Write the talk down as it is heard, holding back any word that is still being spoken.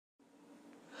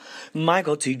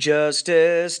Michael T.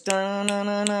 Justice.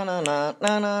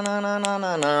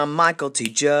 Da-na-na-na-na-na-na-na-na-na-na-na-na. Michael T.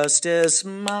 Justice.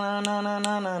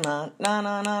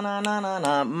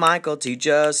 Ma-na-na-na-na-na-na-na-na-na-na-na. Michael T.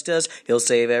 Justice. He'll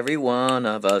save every one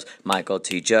of us. Michael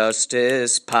T.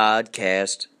 Justice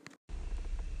Podcast.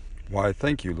 Why,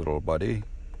 thank you, little buddy.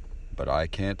 But I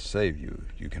can't save you.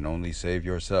 You can only save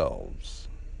yourselves.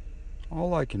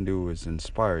 All I can do is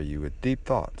inspire you with deep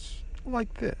thoughts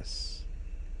like this.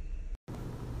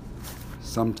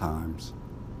 Sometimes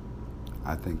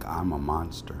I think I'm a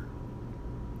monster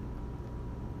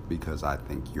because I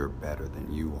think you're better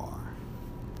than you are.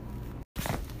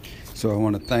 So I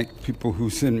want to thank people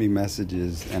who send me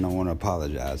messages, and I want to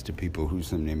apologize to people who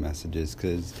send me messages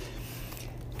because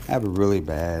I have a really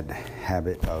bad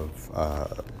habit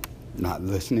of not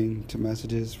listening to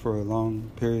messages for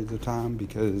long periods of time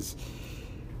because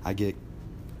I get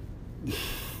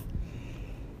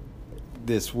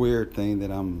this weird thing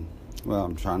that I'm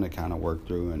trying to kind of work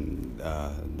through, and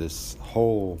this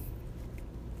whole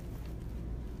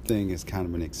thing is kind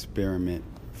of an experiment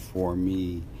for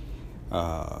me.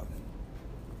 I've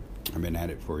been at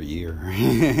it for a year,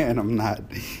 and I'm not,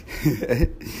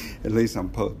 at least I'm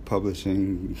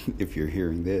publishing, if you're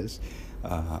hearing this,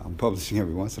 I'm publishing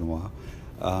every once in a while.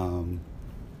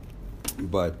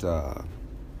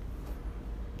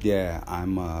 Yeah,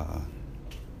 I'm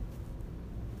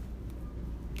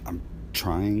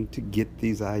trying to get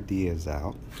these ideas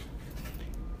out,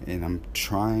 and I'm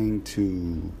trying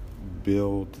to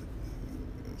build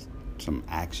some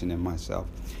action in myself.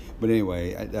 But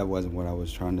anyway, that wasn't what I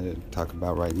was trying to talk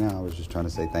about right now. I was just trying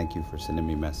to say thank you for sending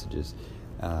me messages.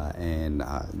 And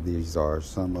these are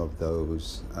some of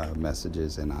those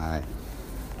messages, and I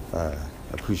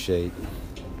appreciate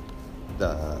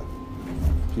the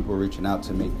people reaching out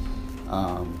to me.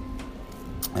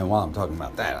 And while I'm talking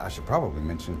about that, I should probably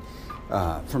mention,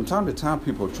 from time to time,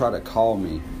 people try to call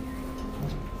me,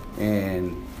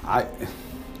 and I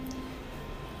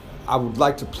would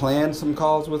like to plan some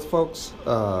calls with folks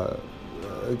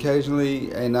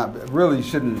occasionally, and I really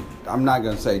shouldn't. I'm not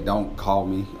going to say don't call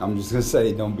me. I'm just going to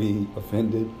say don't be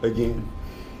offended again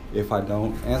if I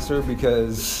don't answer,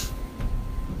 because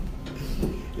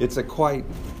it's a quite,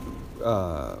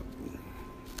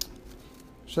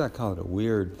 should I call it a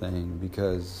weird thing,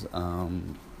 because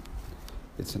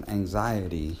it's an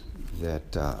anxiety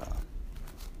that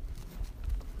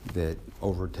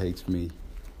overtakes me.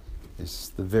 It's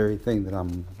the very thing that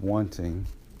I'm wanting,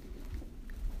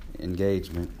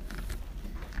 engagement,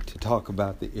 to talk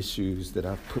about the issues that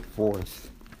I've put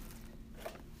forth.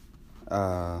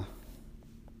 And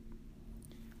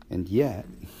yet,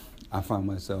 I find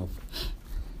myself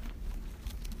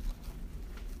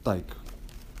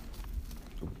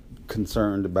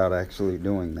concerned about actually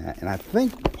doing that. And I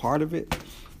think part of it,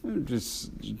 I'm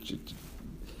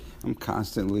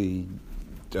constantly,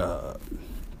 what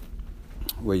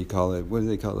do they call it,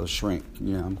 a shrink.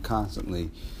 I'm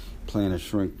constantly playing a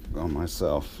shrink on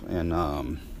myself.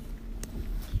 And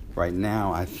right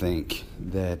now, I think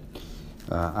that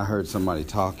I heard somebody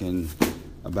talking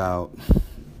about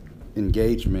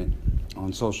engagement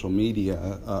on social media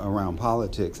around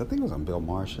politics. I think it was on Bill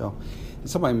Maher show. And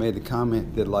somebody made the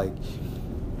comment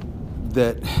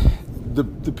that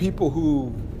the people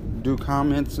who do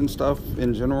comments and stuff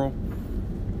in general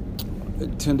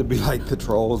tend to be like the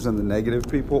trolls and the negative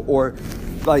people, or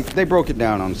they broke it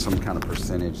down on some kind of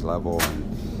percentage level,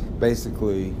 and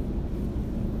basically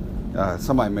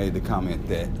somebody made the comment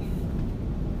that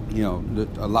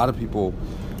a lot of people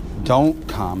don't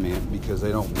comment because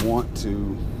they don't want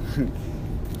to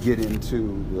get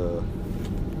into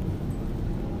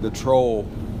the troll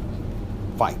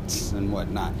fights and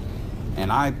whatnot.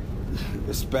 And I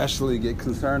especially get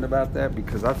concerned about that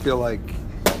because I feel like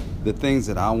the things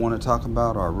that I want to talk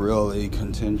about are really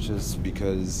contentious,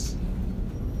 because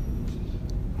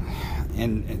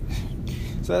and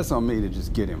so that's on me to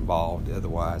just get involved.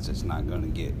 Otherwise, it's not going to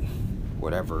get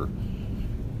whatever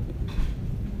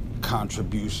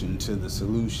contribution to the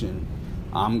solution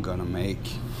I'm going to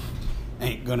make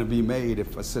ain't going to be made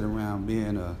if I sit around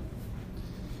being a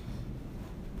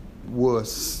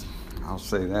wuss. I'll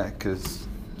say that because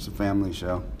it's a family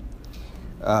show.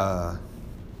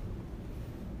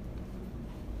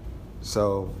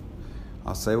 So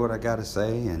I'll say what I got to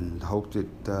say and hope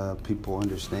that people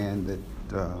understand that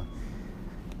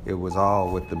it was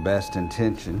all with the best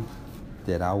intention,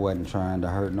 that I wasn't trying to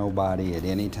hurt nobody at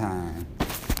any time.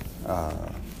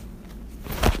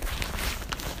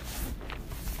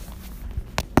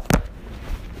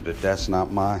 That's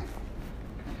not my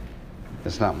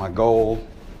goal.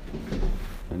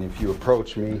 And if you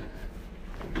approach me,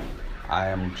 I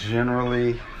am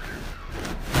generally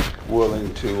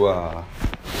willing to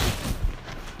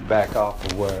back off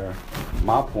of where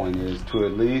my point is, to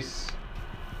at least,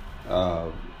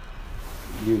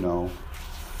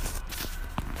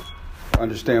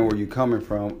 understand where you're coming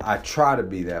from. I try to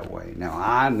be that way. Now,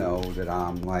 I know that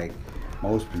I'm like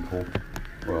most people.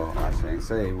 Well, I can't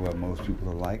say what most people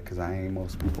are like because I ain't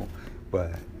most people.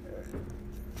 But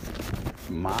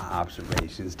my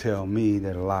observations tell me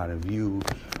that a lot of you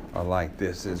are like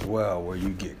this as well, where you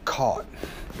get caught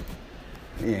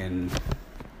in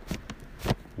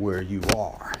where you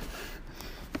are.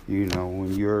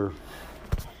 When you're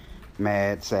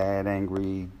mad, sad,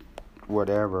 angry,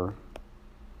 whatever,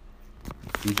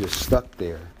 you just stuck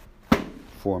there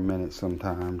for a minute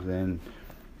sometimes, and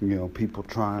people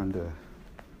trying to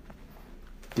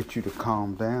get you to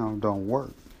calm down don't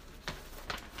work,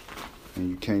 and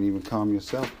you can't even calm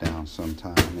yourself down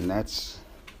sometimes, and that's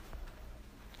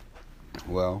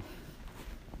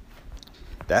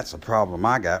a problem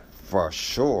I got for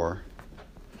sure.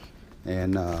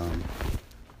 And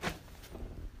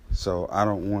so I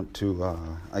don't want to,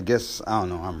 I guess, I don't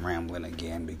know, I'm rambling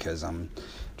again because I'm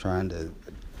trying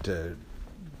to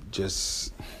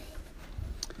just,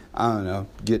 I don't know,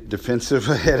 get defensive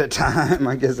ahead of time.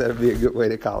 I guess that would be a good way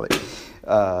to call it.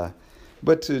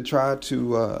 But to try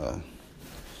to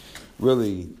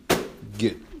really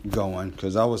get going,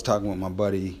 because I was talking with my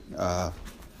buddy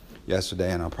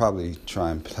yesterday, and I'll probably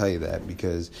try and play that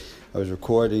because I was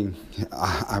recording,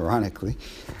 ironically,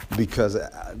 because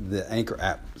the Anchor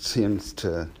app seems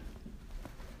to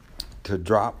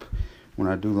drop when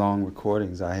I do long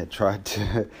recordings. I had tried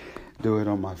to do it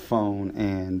on my phone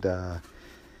and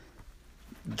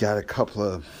got a couple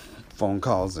of phone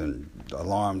calls and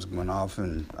alarms went off,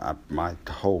 and my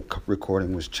whole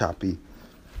recording was choppy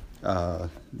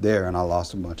there, and I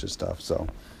lost a bunch of stuff. So,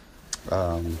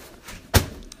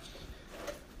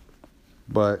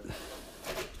 but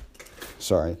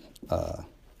sorry.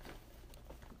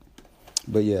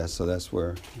 But yeah, so that's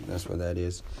where that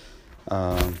is.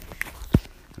 And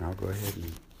I'll go ahead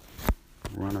and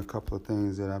run a couple of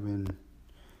things that I've been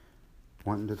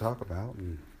wanting to talk about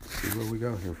and see where we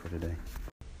go here for today.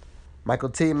 Michael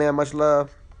T, man, much love.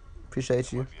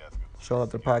 Appreciate you showing up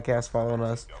to the podcast, following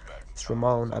us. It's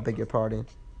Ramon. I beg your pardon.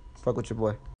 Fuck with your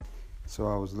boy. So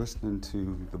I was listening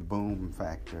to the Boom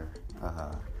Factor,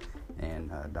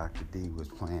 and Dr. D was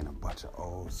playing a bunch of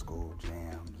old school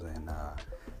jams, and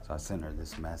so I sent her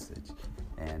this message,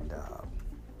 and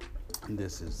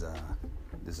this is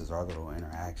our little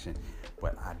interaction.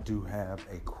 But I do have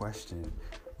a question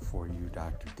for you,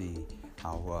 Dr. D.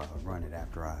 I'll run it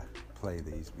after I play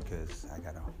these because I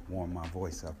gotta warm my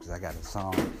voice up, because I got a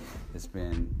song that's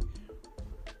been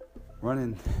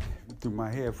running through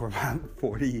my head for about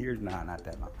 40 years. Nah, not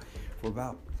that long. For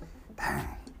about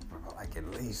like at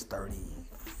least 30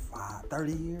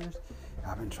 years.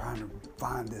 I've been trying to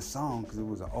find this song because it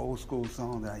was an old school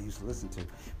song that I used to listen to.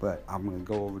 But I'm going to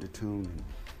go over the tune and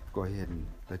go ahead and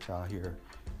let y'all hear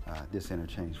this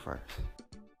interchange first.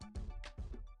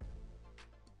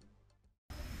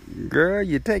 Girl,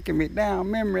 you're taking me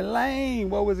down memory lane.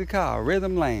 What was it called?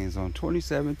 Rhythm Lanes on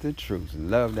 27th and Truth.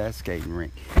 Love that skating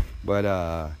rink. But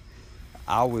I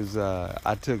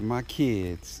took my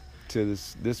kids to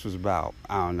this was about,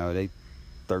 I don't know, they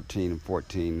 13 and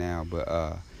 14 now,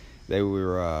 but they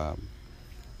were,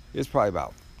 it's probably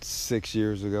about 6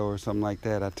 years ago or something like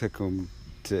that. I took them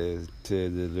to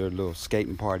their little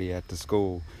skating party at the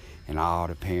school, and all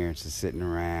the parents are sitting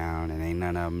around, and ain't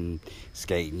none of them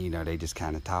skating, they just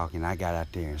kind of talking. I got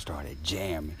out there and started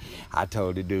jamming. I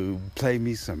told the dude, play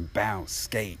me some bounce,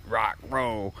 skate, rock,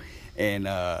 roll, and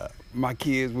my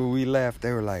kids, when we left,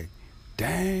 they were like,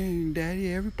 dang,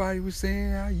 Daddy, everybody was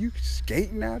saying how you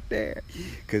skating out there.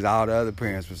 Because all the other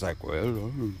parents was like, well, I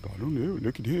don't know,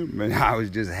 look at him. And I was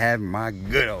just having my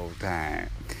good old time.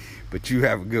 But you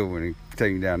have a good one and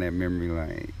taking down that memory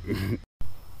lane.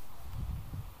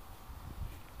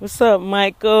 What's up,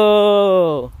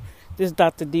 Michael? This is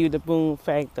Dr. D with the Boom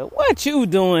Factor. What you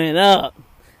doing up?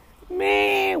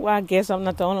 Man, well, I guess I'm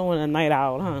not the only one a night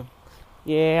owl, huh?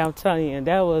 Yeah, I'm telling you,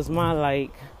 that was my,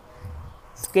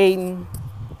 skating.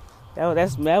 That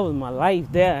was my life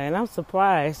there, and I'm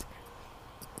surprised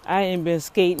I ain't been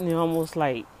skating in almost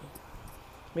maybe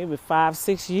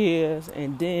 5-6 years,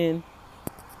 and then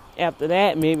after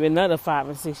that maybe another 5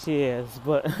 or 6 years.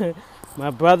 But my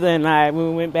brother and I, when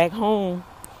we went back home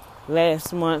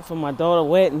last month for my daughter's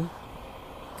wedding,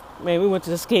 man, we went to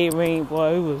the skate rink,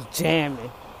 boy, we was jamming.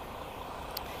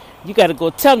 You gotta go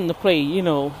tell them to play,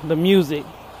 the music,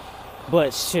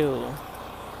 but sure.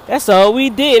 That's all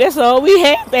we did. That's all we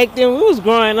had back then when we was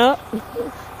growing up.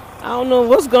 I don't know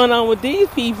what's going on with these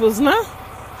peoples now.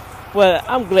 But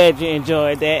I'm glad you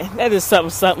enjoyed that. That is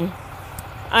something.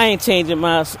 I ain't changing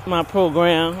my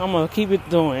program. I'm going to keep it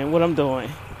doing what I'm doing.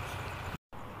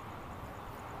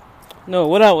 No,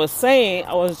 what I was saying,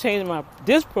 I was changing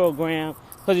this program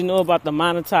because you know about the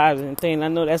monetizing thing. I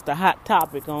know that's the hot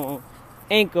topic on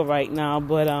Anchor right now.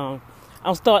 But I'm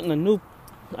starting a new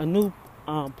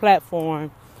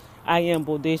platform. I am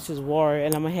Bodacious Warrior,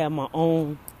 and I'm going to have my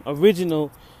own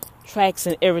original tracks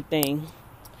and everything.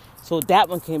 So that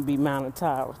one can be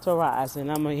monetized,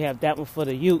 and I'm going to have that one for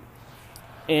the youth.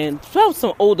 And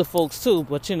some older folks too,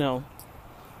 but it's going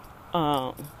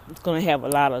to have a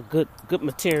lot of good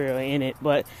material in it.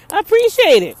 But I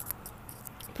appreciate it.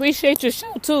 Appreciate your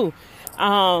show too.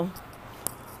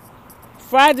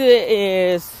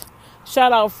 Friday is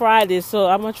Shout Out Friday, so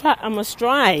I'm gonna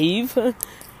strive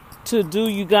to do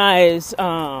you guys.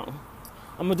 I'm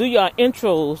gonna do y'all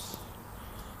intros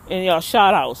and y'all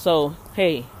shout outs. So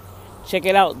hey, check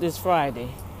it out this Friday.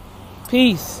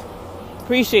 Peace.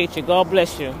 Appreciate you. God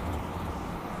bless you.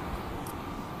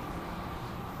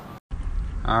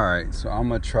 All right, so I'm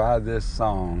gonna try this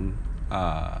song,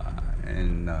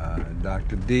 and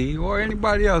Dr. D or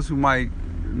anybody else who might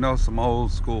know some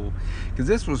old school, because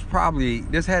this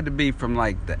had to be from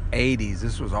like the 80s.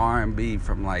 This was R&B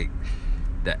from like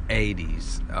the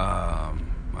 80s,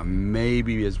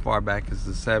 maybe as far back as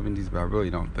the 70s, but I really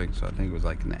don't think so. I think it was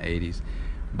like in the 80s.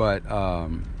 But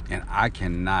and I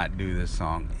cannot do this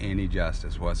song any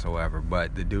justice whatsoever,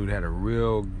 but the dude had a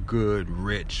real good,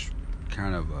 rich,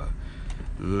 kind of a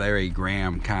Larry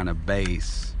Graham kind of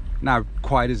bass. Not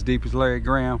quite as deep as Larry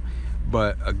Graham,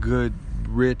 but a good,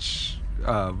 rich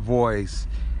voice.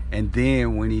 And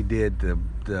then when he did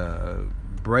the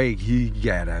break, he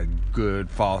got a good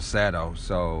falsetto.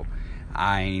 So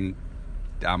I'm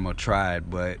gonna try it,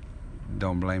 but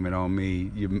don't blame it on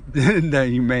me.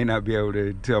 You may not be able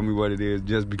to tell me what it is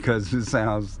just because it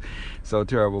sounds so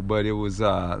terrible. But it was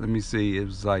let me see. It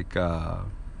was like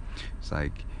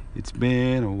it's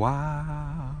been a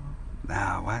while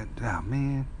now. Oh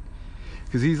man.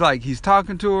 Because he's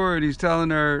talking to her and he's telling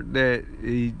her that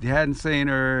he hadn't seen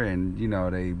her and,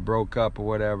 they broke up or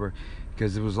whatever.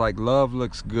 Because it was like, Love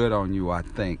Looks Good on You, I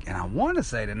think. And I want to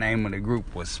say the name of the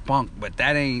group was Spunk, but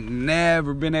that ain't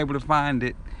never been able to find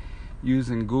it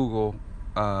using Google.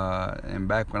 And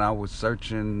back when I was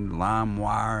searching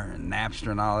LimeWire and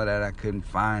Napster and all of that, I couldn't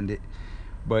find it.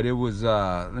 But it was,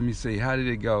 let me see, how did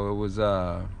it go? It was,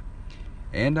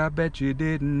 and I bet you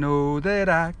didn't know that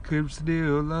I could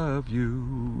still love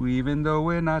you, even though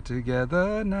we're not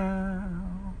together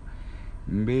now.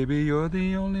 Baby, you're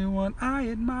the only one I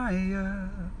admire.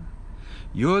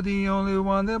 You're the only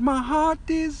one that my heart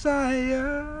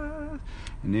desires.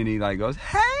 And then he like goes,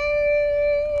 hey,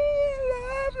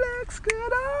 love looks good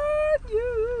on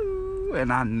you.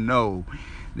 And I know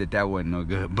that wasn't no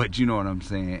good, but you know what I'm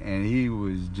saying. And he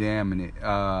was jamming it.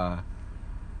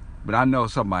 But I know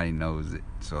somebody knows it,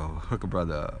 so hook a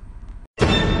brother up.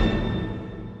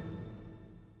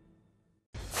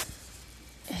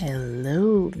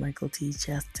 Hello, Michael T.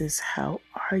 Justice. How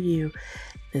are you?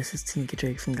 This is Tanika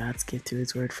Drake from God's Gift Through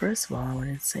His Word. First of all, I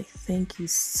wanted to say thank you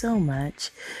so much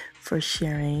for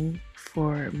sharing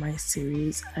for my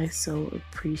series. I so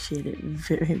appreciate it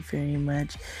very, very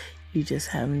much. You just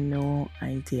have no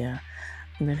idea.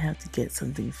 I'm going to have to get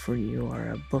something for you or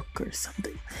a book or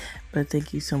something. But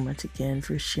thank you so much again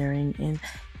for sharing in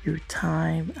your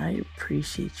time. I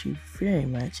appreciate you very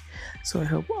much. So I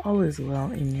hope all is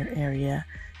well in your area.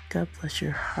 God bless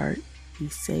your heart. Be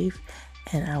safe.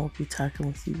 And I will be talking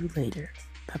with you later.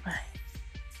 Bye-bye.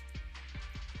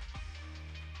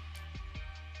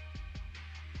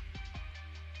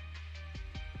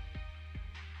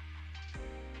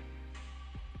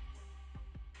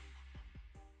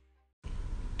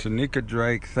 Tanika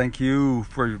Drake, thank you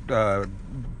for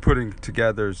putting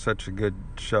together such a good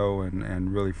show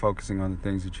and really focusing on the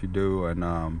things that you do. And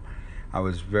I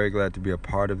was very glad to be a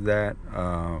part of that.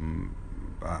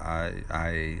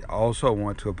 I also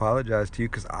want to apologize to you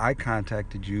because I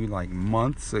contacted you like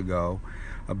months ago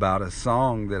about a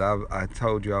song that I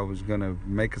told you I was going to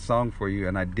make a song for you.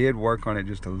 And I did work on it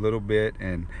just a little bit.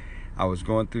 And I was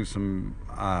going through some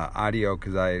audio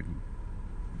because I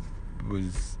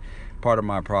was... Part of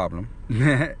my problem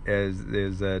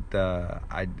is that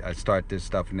I start this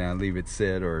stuff and then I leave it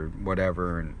sit or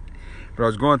whatever. But I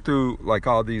was going through like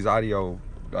all these audio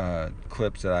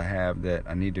clips that I have that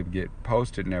I need to get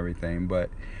posted and everything. But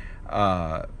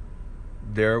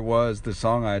there was the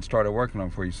song I had started working on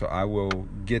for you. So I will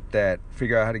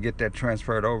figure out how to get that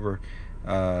transferred over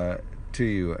to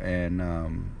you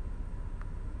and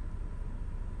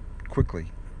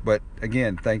quickly. But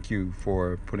again, thank you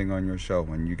for putting on your show,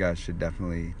 and you guys should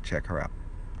definitely check her out.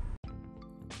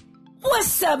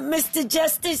 What's up, Mr.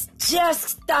 Justice?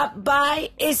 Just stop by.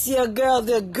 It's your girl,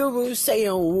 the Guru,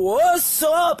 saying, what's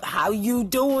up? How you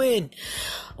doing?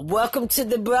 Welcome to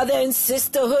the brother and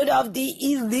sisterhood of the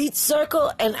Elite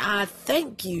Circle, and I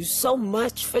thank you so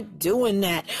much for doing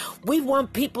that. We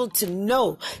want people to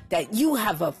know that you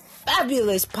have a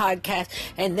fabulous podcast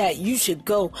and that you should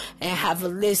go and have a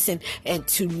listen. And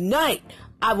tonight,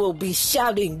 I will be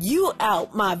shouting you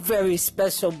out, my very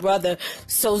special brother.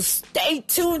 So stay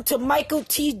tuned to Michael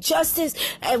T. Justice.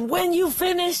 And when you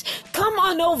finish, come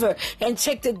on over and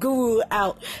check the Guru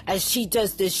out as she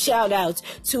does the shout outs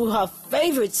to her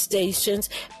favorite stations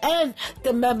and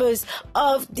the members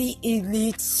of the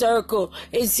Elite Circle.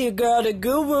 It's your girl, the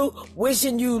Guru,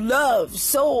 wishing you love,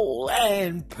 soul,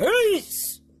 and peace.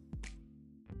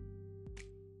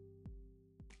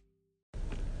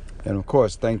 And of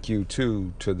course, thank you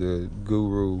too to the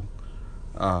Guru.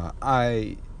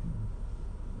 I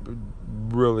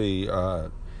really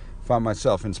find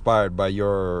myself inspired by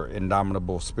your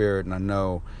indomitable spirit, and I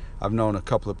know I've known a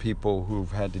couple of people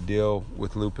who've had to deal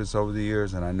with lupus over the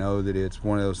years, and I know that it's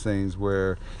one of those things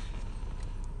where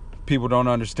people don't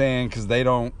understand because they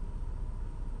don't,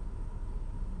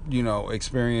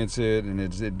 experience it, and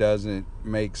it doesn't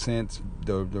make sense,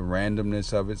 the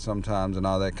randomness of it sometimes and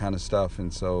all that kind of stuff.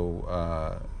 And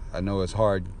so I know it's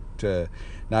hard to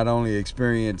not only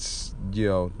experience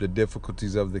the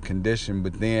difficulties of the condition,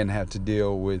 but then have to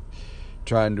deal with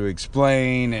trying to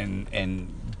explain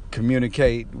and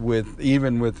communicate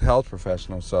even with health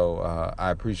professionals. So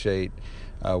I appreciate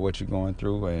what you're going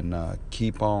through, and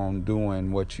keep on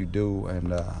doing what you do,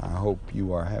 and I hope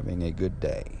you are having a good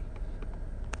day.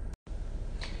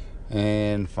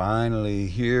 And finally,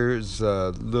 here's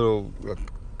a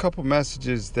couple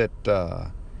messages that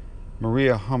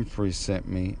Maria Humphrey sent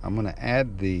me. I'm going to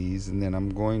add these, and then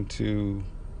I'm going to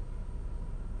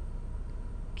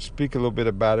speak a little bit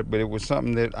about it. But it was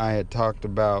something that I had talked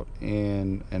about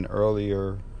in an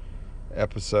earlier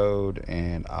episode,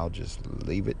 and I'll just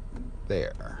leave it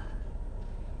there.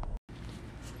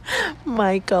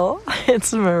 Michael,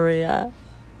 it's Maria.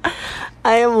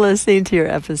 I am listening to your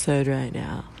episode right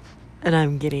now, and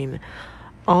I'm getting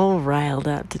all riled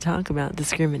up to talk about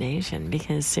discrimination,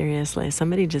 because seriously,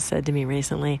 somebody just said to me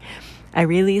recently, I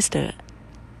released an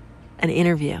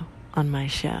interview on my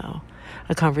show,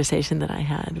 a conversation that I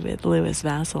had with Louis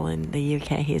Vassell in the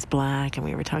UK. He's black, and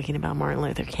we were talking about Martin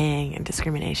Luther King and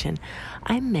discrimination.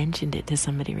 I mentioned it to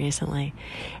somebody recently,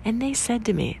 and they said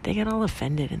to me, they got all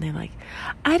offended, and they're like,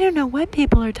 I don't know what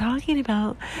people are talking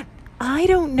about. I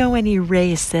don't know any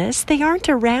racists. They aren't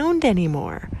around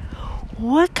anymore.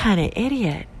 What kind of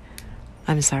idiot?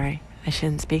 I'm sorry, I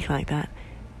shouldn't speak like that.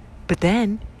 But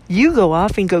then you go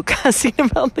off and go cussing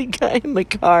about the guy in the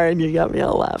car, and you got me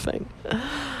all laughing.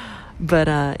 But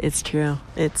it's true.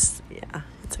 It's a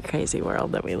crazy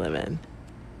world that we live in.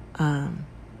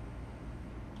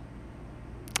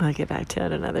 I'll get back to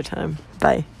it another time.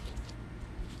 Bye.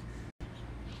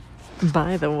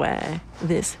 By the way,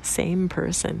 this same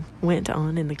person went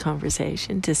on in the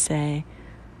conversation to say,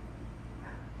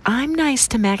 I'm nice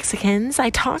to Mexicans. I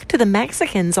talk to the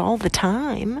Mexicans all the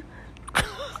time.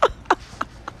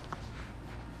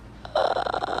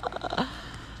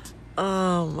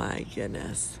 Oh my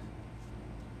goodness.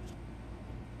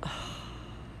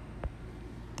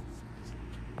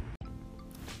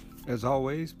 As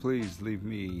always, please leave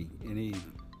me any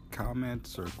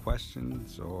comments or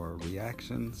questions or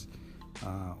reactions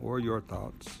or your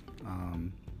thoughts.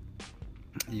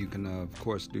 You can, of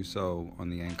course, do so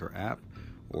on the Anchor app,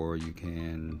 or you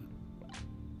can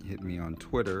hit me on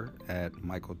Twitter at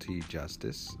Michael T.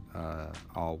 Justice,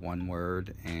 all one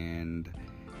word, and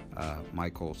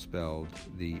Michael spelled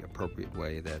the appropriate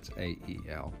way, that's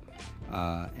AEL.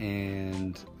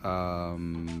 And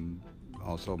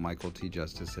also Michael T.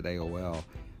 Justice at AOL.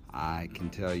 I can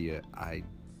tell you, I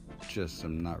just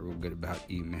am not real good about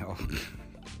email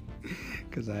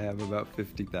because I have about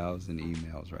 50,000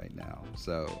 emails right now.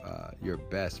 So your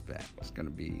best bet is going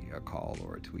to be a call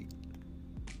or a tweet.